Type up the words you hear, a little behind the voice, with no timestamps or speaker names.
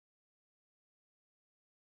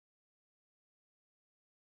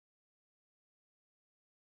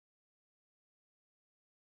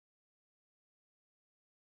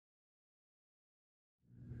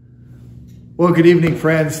Well, good evening,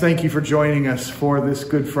 friends. Thank you for joining us for this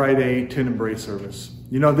Good Friday Tenebrae service.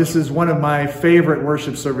 You know, this is one of my favorite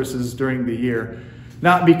worship services during the year,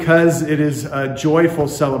 not because it is a joyful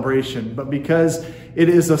celebration, but because it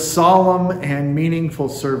is a solemn and meaningful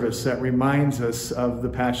service that reminds us of the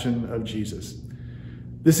Passion of Jesus.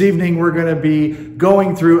 This evening, we're going to be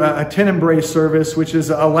going through a Tenebrae service, which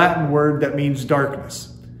is a Latin word that means darkness.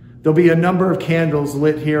 There'll be a number of candles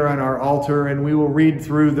lit here on our altar, and we will read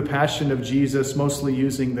through the Passion of Jesus, mostly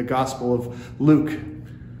using the Gospel of Luke.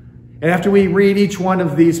 And after we read each one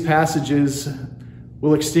of these passages,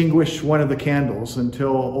 we'll extinguish one of the candles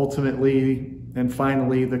until ultimately and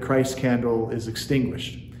finally the Christ candle is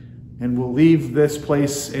extinguished. And we'll leave this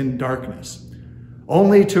place in darkness,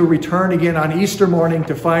 only to return again on Easter morning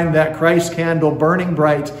to find that Christ candle burning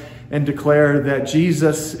bright and declare that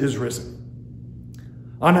Jesus is risen.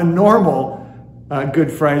 On a normal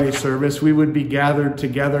Good Friday service, we would be gathered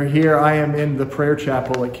together here. I am in the prayer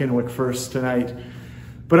chapel at Kennewick First tonight.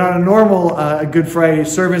 But on a normal Good Friday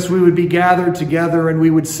service, we would be gathered together and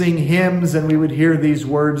we would sing hymns and we would hear these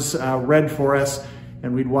words read for us,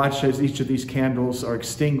 and we'd watch as each of these candles are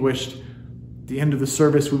extinguished. At the end of the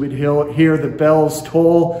service, we would hear the bells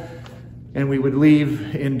toll and we would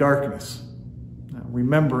leave in darkness,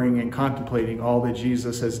 remembering and contemplating all that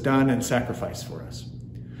Jesus has done and sacrificed for us.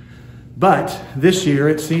 But this year,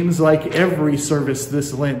 it seems like every service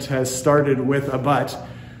this Lent has started with a but.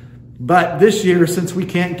 But this year, since we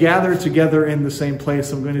can't gather together in the same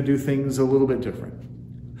place, I'm going to do things a little bit different.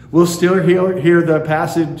 We'll still hear the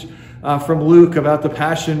passage from Luke about the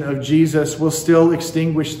Passion of Jesus. We'll still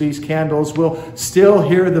extinguish these candles. We'll still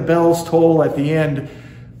hear the bells toll at the end.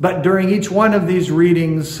 But during each one of these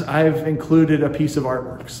readings, I've included a piece of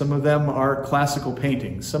artwork. Some of them are classical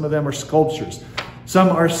paintings. Some of them are sculptures. Some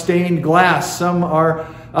are stained glass. Some are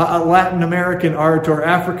Latin American art or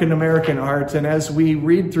African American art. And as we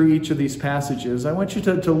read through each of these passages, I want you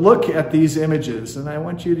to look at these images, and I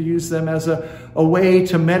want you to use them as a way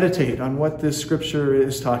to meditate on what this scripture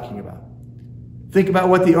is talking about. Think about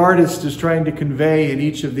what the artist is trying to convey in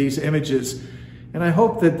each of these images. And I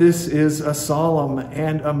hope that this is a solemn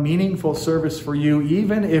and a meaningful service for you,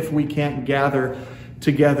 even if we can't gather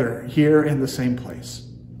together here in the same place.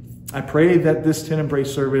 I pray that this Tenebrae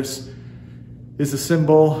service is a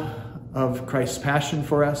symbol of Christ's passion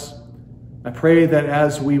for us. I pray that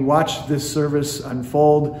as we watch this service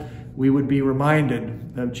unfold, we would be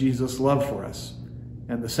reminded of Jesus' love for us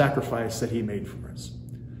and the sacrifice that he made for us.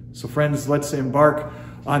 So friends, let's embark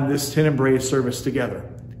on this Tenebrae service together.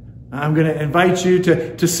 I'm going to invite you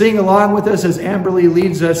to sing along with us as Amberly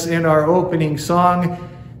leads us in our opening song,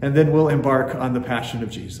 and then we'll embark on the Passion of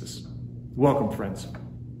Jesus. Welcome, friends.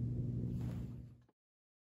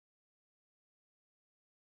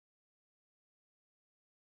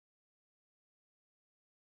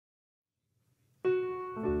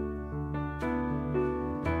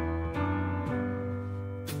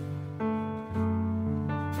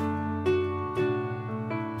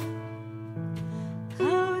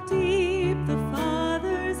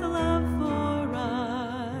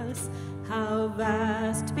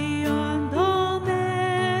 Vast beyond all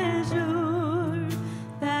measure,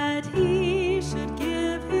 that he should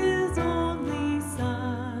give his only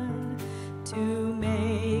Son to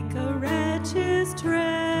make a wretch his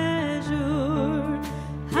treasure.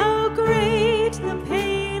 How great the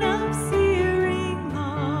pain of searing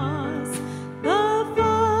loss! The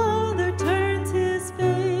Father turns his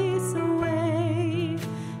face away,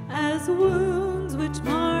 as wounds which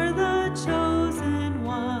mar the chosen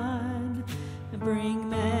one bring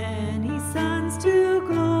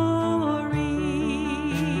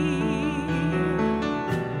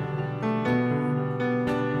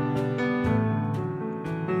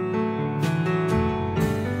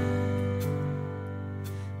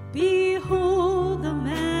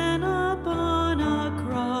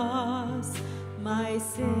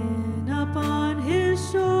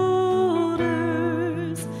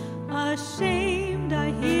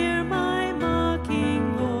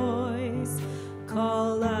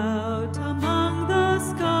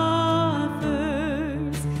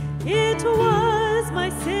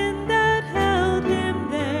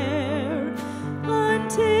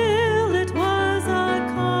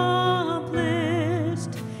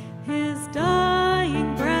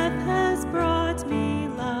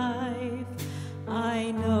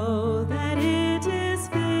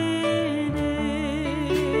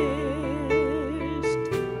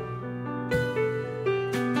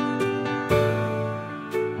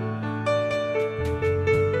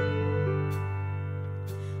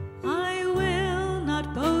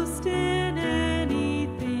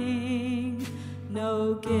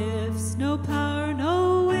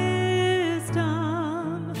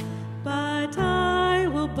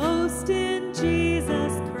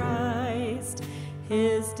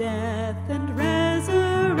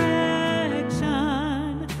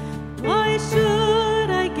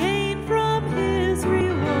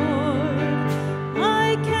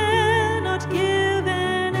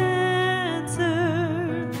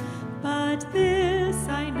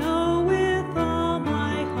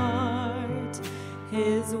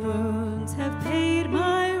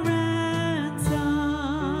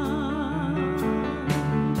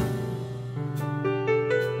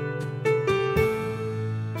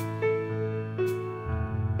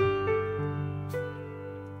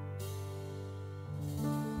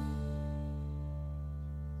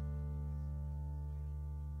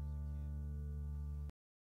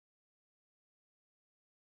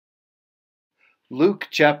Luke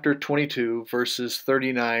chapter 22, verses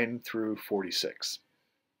 39 through 46.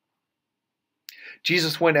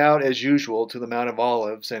 Jesus went out as usual to the Mount of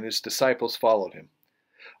Olives, and his disciples followed him.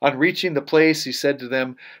 On reaching the place, he said to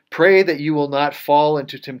them, "Pray that you will not fall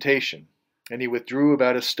into temptation." And he withdrew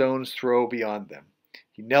about a stone's throw beyond them.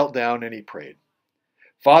 He knelt down and he prayed,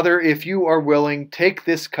 "Father, if you are willing, take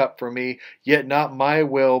this cup from me, yet not my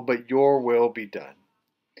will, but your will be done."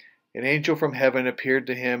 An angel from heaven appeared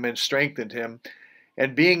to him and strengthened him.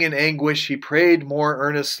 And being in anguish, he prayed more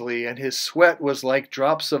earnestly, and his sweat was like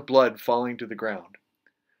drops of blood falling to the ground.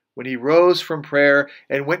 When he rose from prayer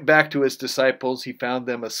and went back to his disciples, he found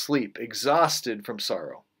them asleep, exhausted from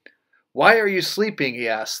sorrow. "Why are you sleeping?" he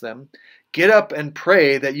asked them. "Get up and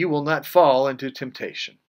pray that you will not fall into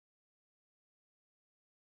temptation."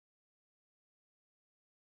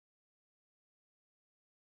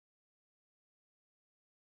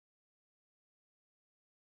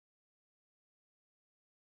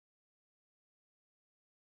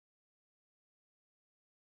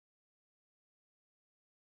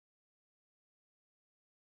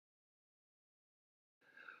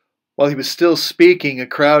 While he was still speaking, a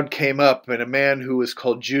crowd came up, and a man who was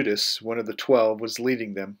called Judas, one of the 12, was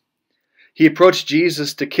leading them. He approached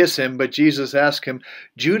Jesus to kiss him, but Jesus asked him,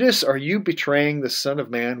 "Judas, are you betraying the Son of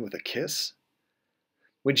Man with a kiss?"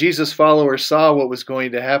 When Jesus' followers saw what was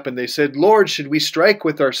going to happen, they said, "Lord, should we strike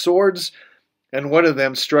with our swords?" And one of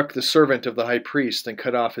them struck the servant of the high priest and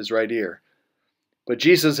cut off his right ear. But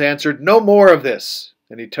Jesus answered, "No more of this."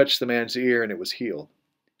 And he touched the man's ear, and it was healed.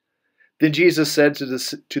 Then Jesus said to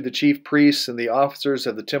the chief priests and the officers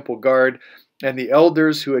of the temple guard and the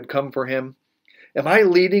elders who had come for him, "Am I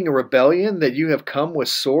leading a rebellion that you have come with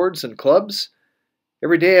swords and clubs?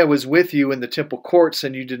 Every day I was with you in the temple courts,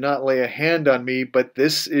 and you did not lay a hand on me, but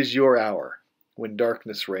this is your hour, when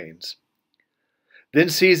darkness reigns." Then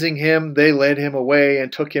seizing him, they led him away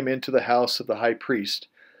and took him into the house of the high priest.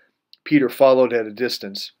 Peter followed at a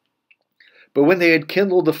distance. But when they had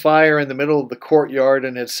kindled a fire in the middle of the courtyard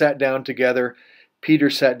and had sat down together, Peter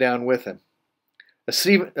sat down with him. A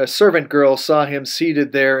servant girl saw him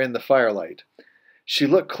seated there in the firelight. She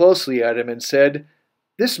looked closely at him and said,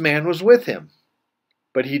 "This man was with him."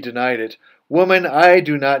 But he denied it. "Woman, I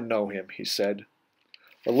do not know him," he said.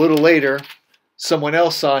 A little later, someone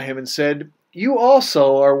else saw him and said, "You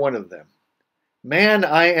also are one of them." "Man,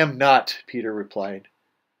 I am not," Peter replied.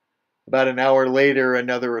 About an hour later,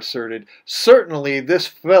 another asserted, "Certainly this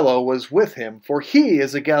fellow was with him, for he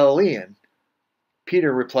is a Galilean."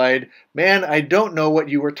 Peter replied, "Man, I don't know what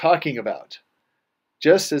you are talking about."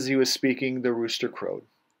 Just as he was speaking, the rooster crowed.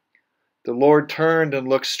 The Lord turned and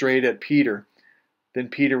looked straight at Peter. Then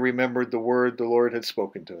Peter remembered the word the Lord had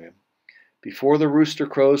spoken to him. "Before the rooster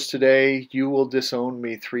crows today, you will disown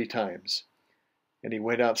me 3 times." And he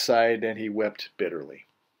went outside and he wept bitterly.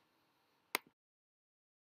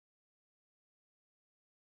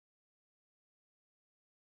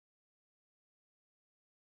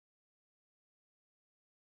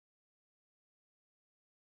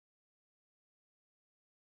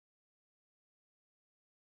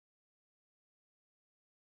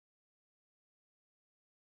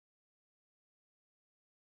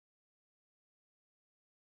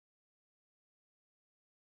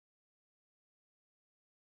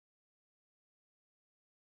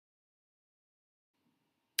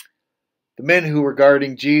 The men who were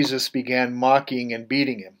guarding Jesus began mocking and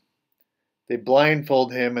beating him. They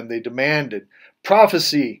blindfolded him and they demanded,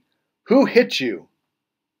 "Prophecy! Who hit you?"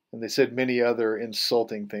 And they said many other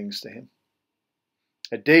insulting things to him.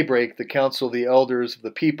 At daybreak, the council of the elders of the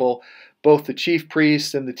people, both the chief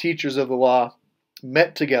priests and the teachers of the law,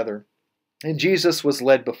 met together, and Jesus was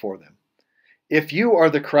led before them. "If you are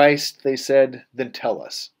the Christ," they said, "then tell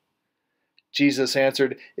us." Jesus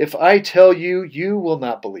answered, "If I tell you, you will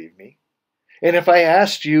not believe me. And if I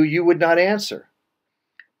asked you, you would not answer.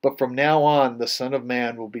 But from now on, the Son of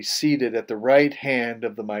Man will be seated at the right hand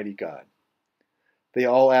of the mighty God." They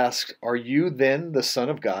all asked, "Are you then the Son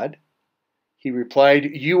of God?" He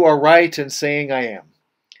replied, "You are right in saying I am."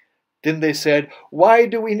 Then they said, "Why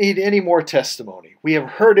do we need any more testimony? We have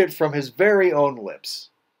heard it from his very own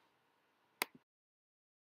lips."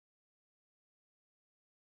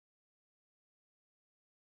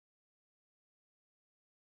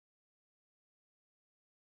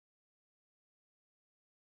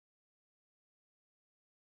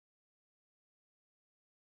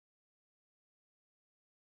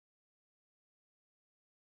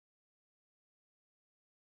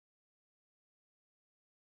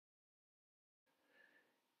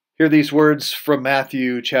 Hear these words from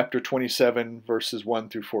Matthew chapter 27, verses 1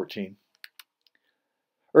 through 14.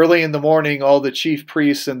 Early in the morning, all the chief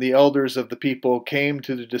priests and the elders of the people came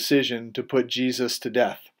to the decision to put Jesus to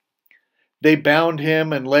death. They bound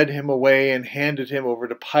him and led him away and handed him over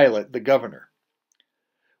to Pilate, the governor.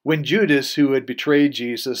 When Judas, who had betrayed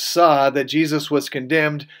Jesus, saw that Jesus was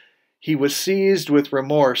condemned, he was seized with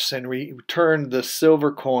remorse and returned the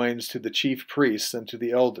silver coins to the chief priests and to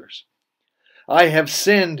the elders. "I have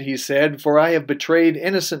sinned," he said, "for I have betrayed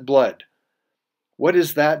innocent blood." "What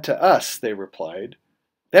is that to us?" they replied.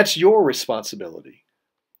 "That's your responsibility."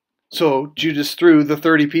 So Judas threw the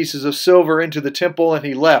 30 pieces of silver into the temple and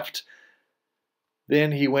he left.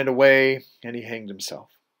 Then he went away and he hanged himself.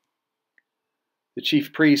 The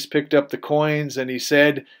chief priest picked up the coins and he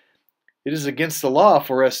said, "It is against the law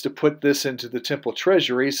for us to put this into the temple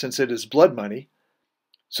treasury since it is blood money."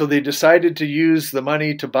 So they decided to use the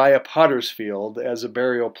money to buy a potter's field as a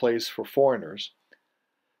burial place for foreigners.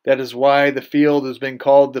 That is why the field has been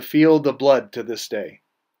called the Field of Blood to this day.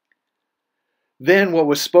 Then what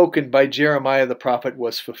was spoken by Jeremiah the prophet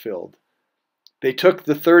was fulfilled. They took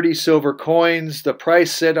the 30 silver coins, the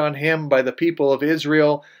price set on him by the people of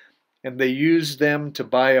Israel, and they used them to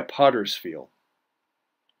buy a potter's field.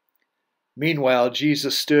 Meanwhile,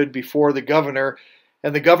 Jesus stood before the governor,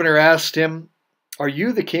 and the governor asked him, "Are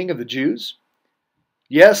you the king of the Jews?"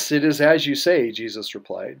 "Yes, it is as you say," Jesus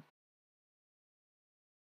replied.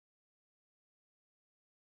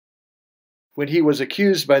 When he was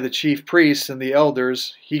accused by the chief priests and the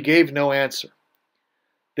elders, he gave no answer.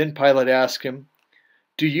 Then Pilate asked him,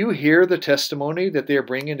 "Do you hear the testimony that they are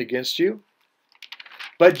bringing against you?"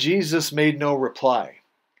 But Jesus made no reply,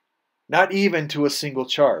 not even to a single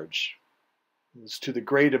charge. It was to the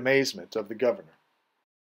great amazement of the governor.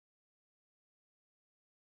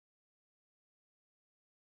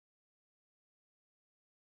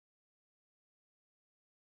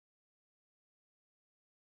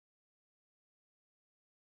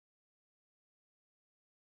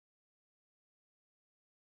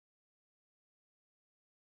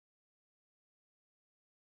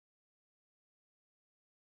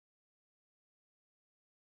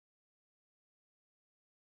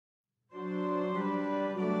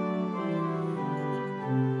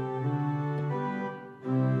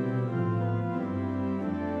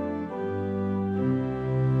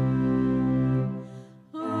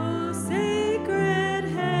 O sacred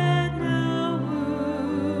head now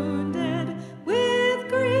wounded, with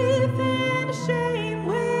grief and shame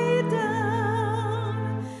weighed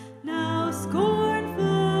down, now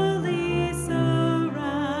scornfully surrounded,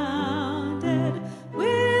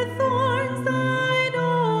 with thorns thine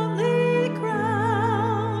only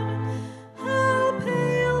crown. How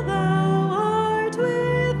pale thou art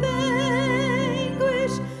with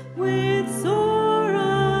anguish, with sore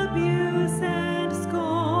abuse and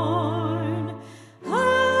scorn.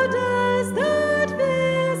 How does that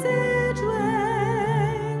visage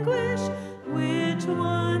languish, which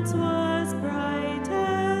once was bright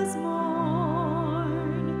as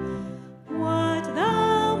morn? What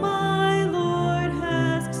thou, my Lord,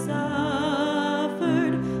 hast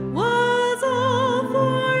suffered was all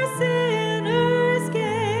for sinners'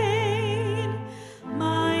 gain.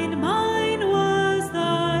 Mine was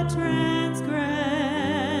the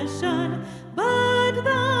transgression, but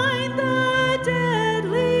thine the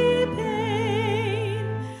deadly pain.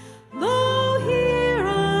 Lo, here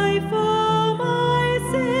I fall, my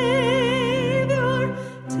Saviour,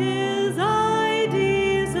 'tis I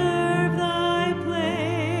deserve thy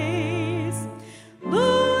place.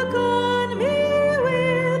 Look on me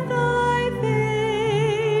with thy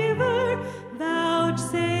favor,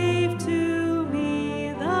 vouchsafe to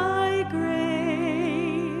me thy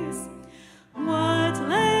grace. What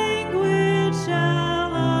language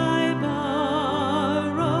shall I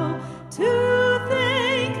borrow to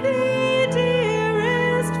thank thee,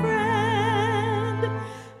 dearest friend,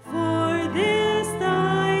 for this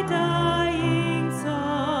thy dying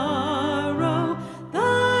sorrow,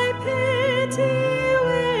 thy pity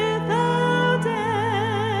without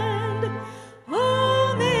end?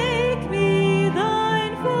 Oh, make me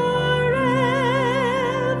thine forever,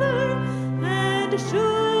 and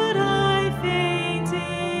should I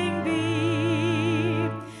fainting be,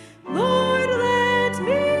 Lord, let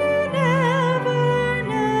me never,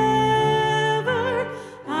 never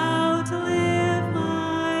outlive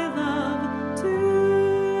my love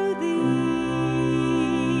to thee.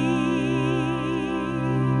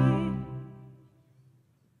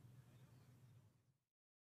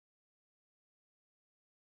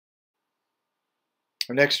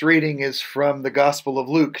 Our next reading is from the Gospel of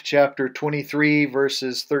Luke, chapter 23,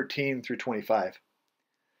 verses 13 through 25.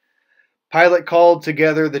 Pilate called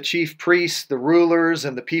together the chief priests, the rulers,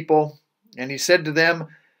 and the people, and he said to them,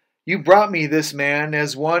 You brought me this man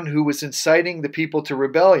as one who was inciting the people to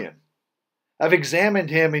rebellion. I've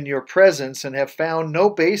examined him in your presence and have found no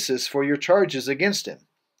basis for your charges against him.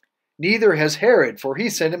 Neither has Herod, for he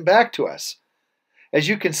sent him back to us. As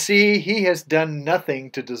you can see, he has done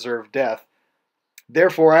nothing to deserve death.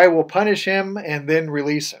 Therefore I will punish him and then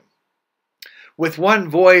release him." With one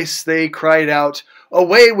voice they cried out,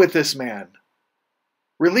 "Away with this man!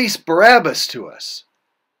 Release Barabbas to us!"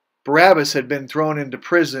 Barabbas had been thrown into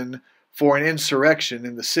prison for an insurrection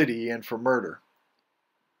in the city and for murder.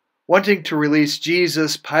 Wanting to release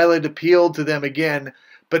Jesus, Pilate appealed to them again,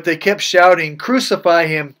 but they kept shouting, "Crucify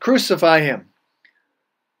him! Crucify him!"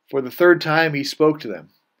 For the third time he spoke to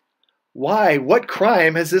them. "Why, what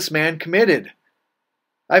crime has this man committed?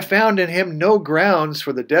 I found in him no grounds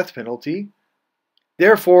for the death penalty.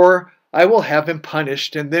 Therefore I will have him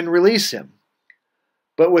punished and then release him."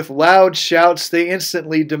 But with loud shouts they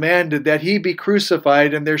instantly demanded that he be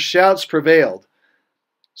crucified, and their shouts prevailed.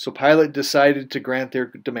 So Pilate decided to grant their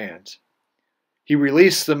demands. He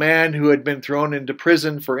released the man who had been thrown into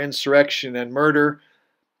prison for insurrection and murder,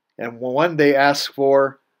 and one they asked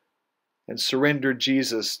for, and surrendered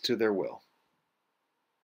Jesus to their will.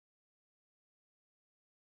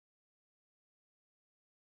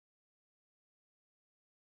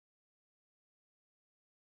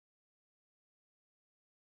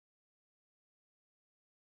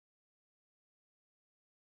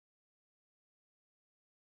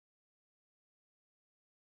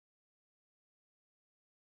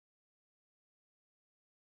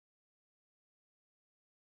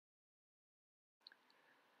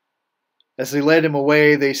 As they led him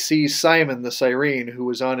away, they seized Simon the Cyrene, who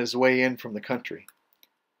was on his way in from the country.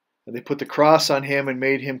 And they put the cross on him and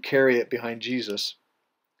made him carry it behind Jesus.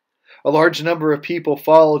 A large number of people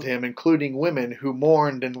followed him, including women who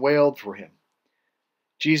mourned and wailed for him.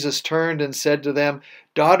 Jesus turned and said to them,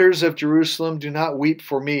 "Daughters of Jerusalem, do not weep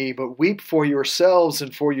for me, but weep for yourselves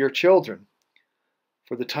and for your children.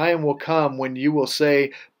 For the time will come when you will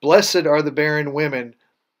say, 'Blessed are the barren women,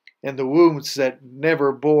 and the wombs that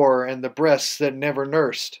never bore, and the breasts that never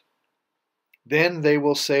nursed.' Then they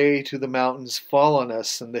will say to the mountains, 'Fall on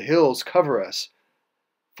us,' and the hills, 'Cover us.'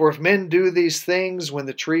 For if men do these things when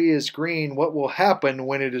the tree is green, what will happen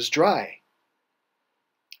when it is dry?"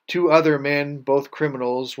 2 other men, both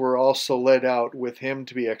criminals, were also led out with him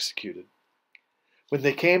to be executed. When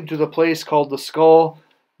they came to the place called the Skull,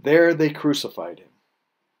 there they crucified him,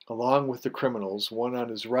 along with the criminals, one on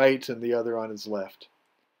his right and the other on his left.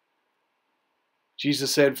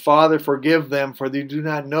 Jesus said, "Father, forgive them, for they do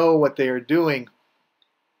not know what they are doing."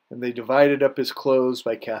 And they divided up his clothes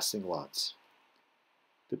by casting lots.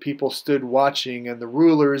 The people stood watching, and the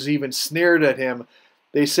rulers even sneered at him.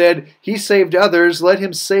 They said, "He saved others, let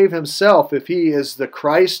him save himself if he is the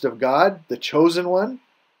Christ of God, the chosen one."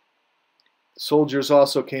 The soldiers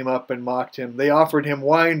also came up and mocked him. They offered him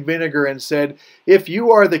wine vinegar and said, "If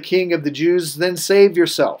you are the king of the Jews, then save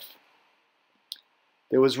yourself."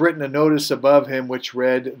 There was written a notice above him which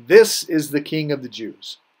read, "This is the King of the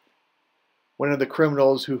Jews." One of the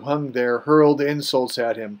criminals who hung there hurled insults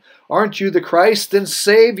at him. "Aren't you the Christ? Then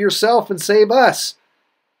save yourself and save us."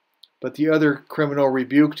 But the other criminal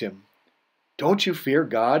rebuked him. "Don't you fear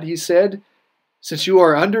God," he said, "since you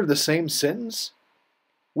are under the same sentence?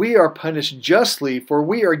 We are punished justly, for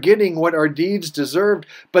we are getting what our deeds deserved,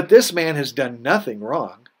 but this man has done nothing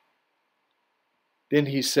wrong." Then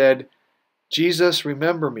he said, "Jesus,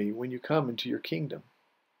 remember me when you come into your kingdom."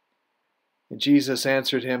 And Jesus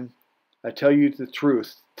answered him, "I tell you the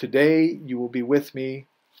truth, today you will be with me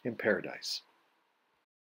in paradise."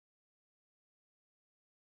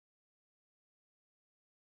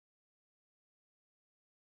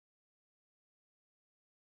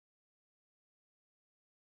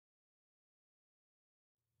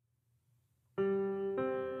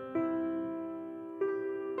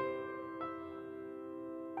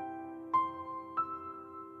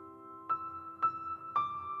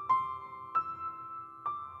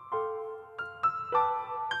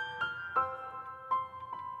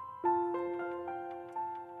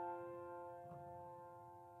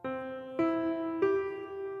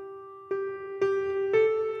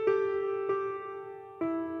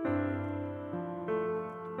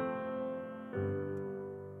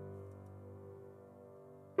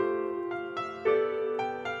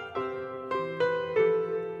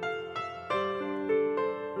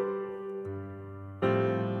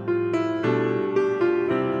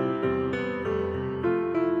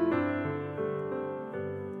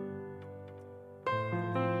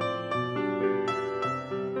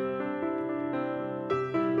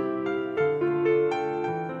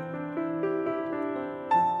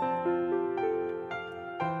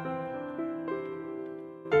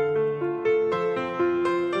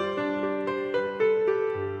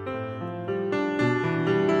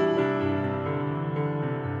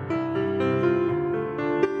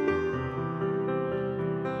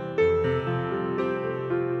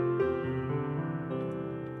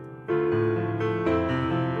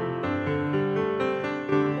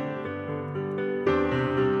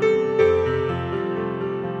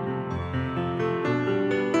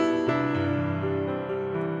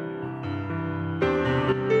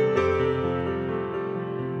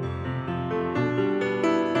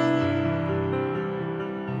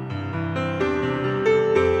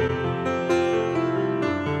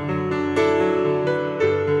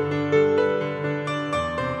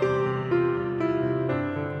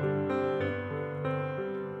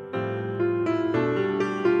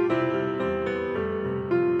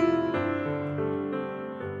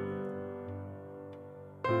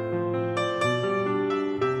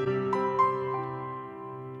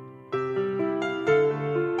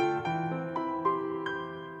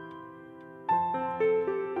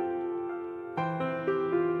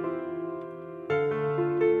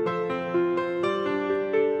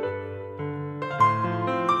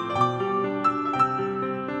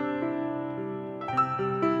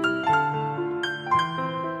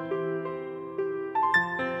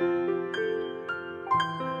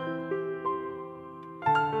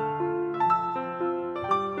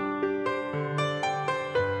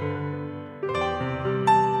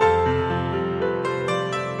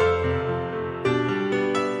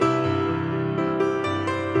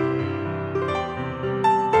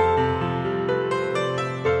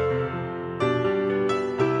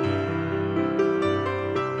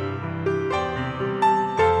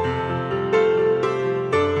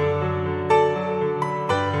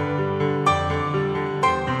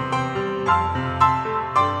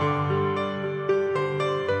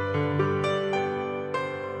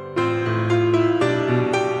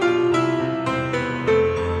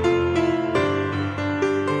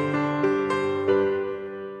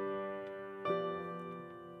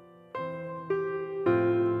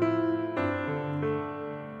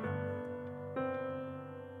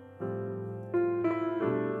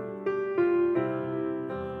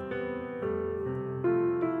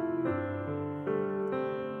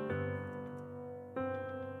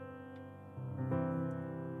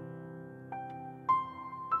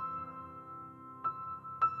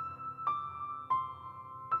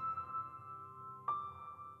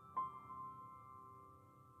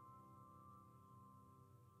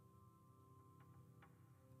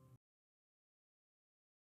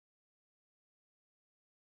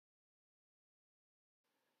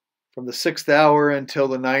 From the 6th hour until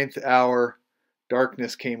the 9th hour,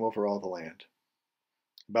 darkness came over all the land.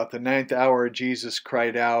 About the 9th hour, Jesus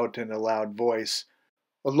cried out in a loud voice,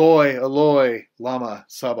 Eloi, Eloi, lama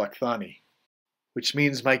sabachthani, which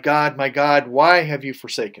means, my God, why have you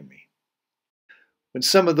forsaken me? When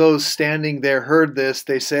some of those standing there heard this,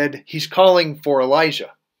 they said, He's calling for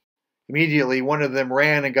Elijah. Immediately one of them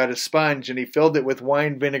ran and got a sponge, and he filled it with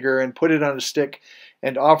wine vinegar and put it on a stick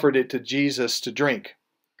and offered it to Jesus to drink.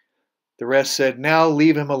 The rest said, Now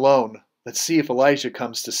leave him alone. Let's see if Elijah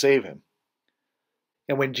comes to save him.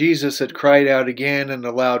 And when Jesus had cried out again in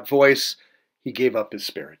a loud voice, he gave up his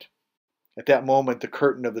spirit. At that moment the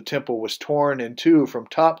curtain of the temple was torn in two from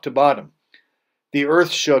top to bottom. The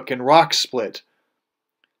earth shook and rocks split.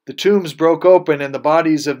 The tombs broke open, and the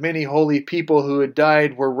bodies of many holy people who had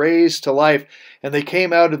died were raised to life, and they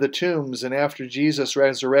came out of the tombs, and after Jesus'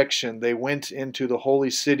 resurrection they went into the holy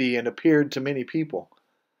city and appeared to many people.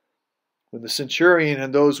 When the centurion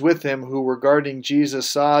and those with him who were guarding Jesus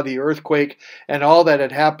saw the earthquake and all that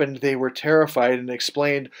had happened, they were terrified and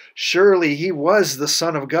exclaimed, Surely he was the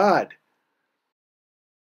Son of God.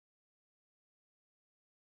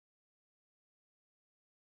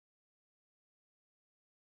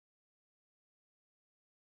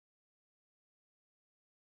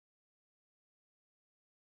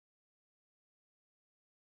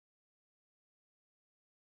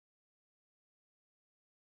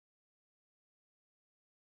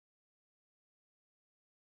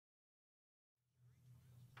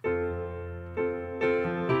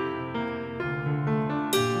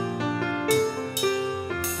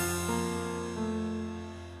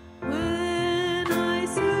 When I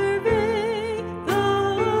survey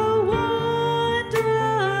the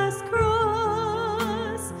wondrous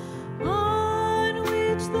cross on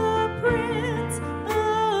which the Prince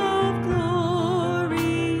of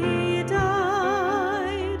Glory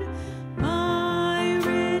died, my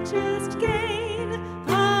richest gain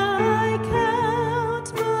I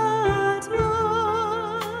count but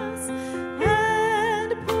loss,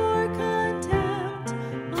 and pour contempt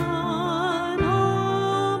on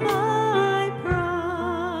all my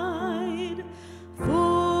pride.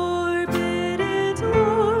 Forbid it,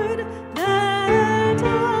 Lord, that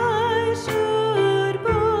I should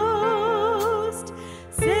boast,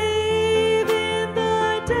 save in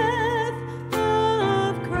the death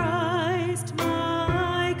of Christ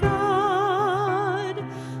my God.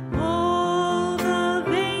 All the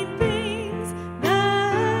vain things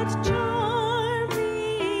that charm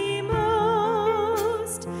me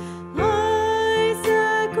most, I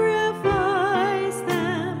sacrifice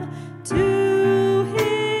them to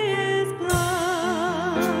his blood.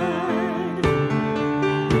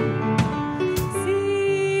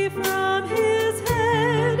 See from his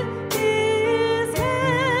head, his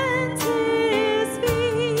hands, his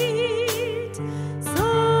feet,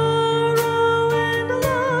 sorrow and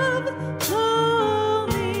love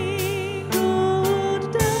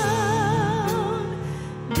commingled down.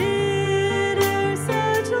 Did e'er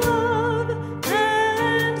such love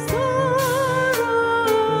and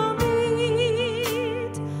sorrow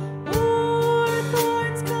meet, or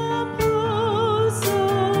thorns compose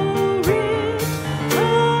so rich a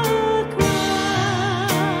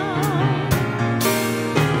crown?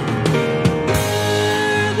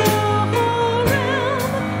 Were the whole realm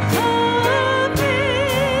of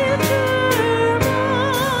nature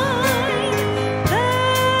mine,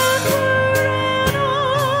 that were an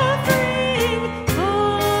offering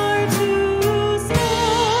far too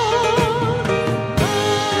small.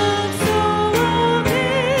 Love so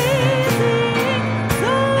amazing,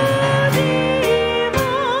 so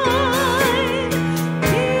divine,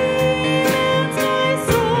 demands my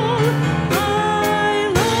soul, my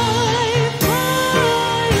life, my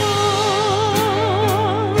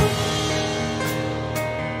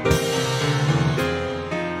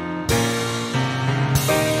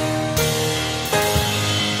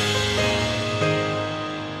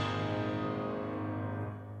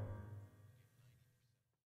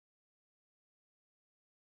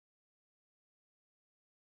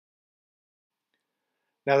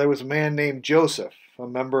Now there was a man named Joseph, a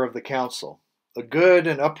member of the council, a good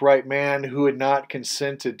and upright man who had not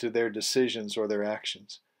consented to their decisions or their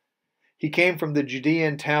actions. He came from the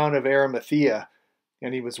Judean town of Arimathea,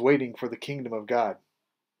 and he was waiting for the kingdom of God.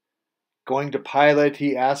 Going to Pilate,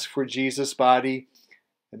 he asked for Jesus' body,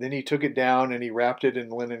 and then he took it down and he wrapped it in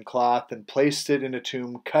linen cloth and placed it in a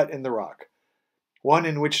tomb cut in the rock, one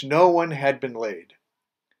in which no one had been laid.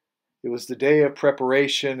 It was the day of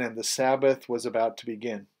preparation, and the Sabbath was about to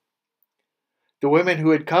begin. The women who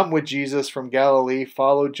had come with Jesus from Galilee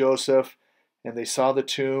followed Joseph, and they saw the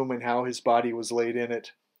tomb and how his body was laid in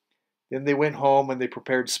it. Then they went home and they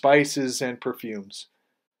prepared spices and perfumes.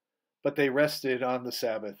 But they rested on the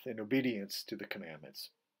Sabbath in obedience to the commandments.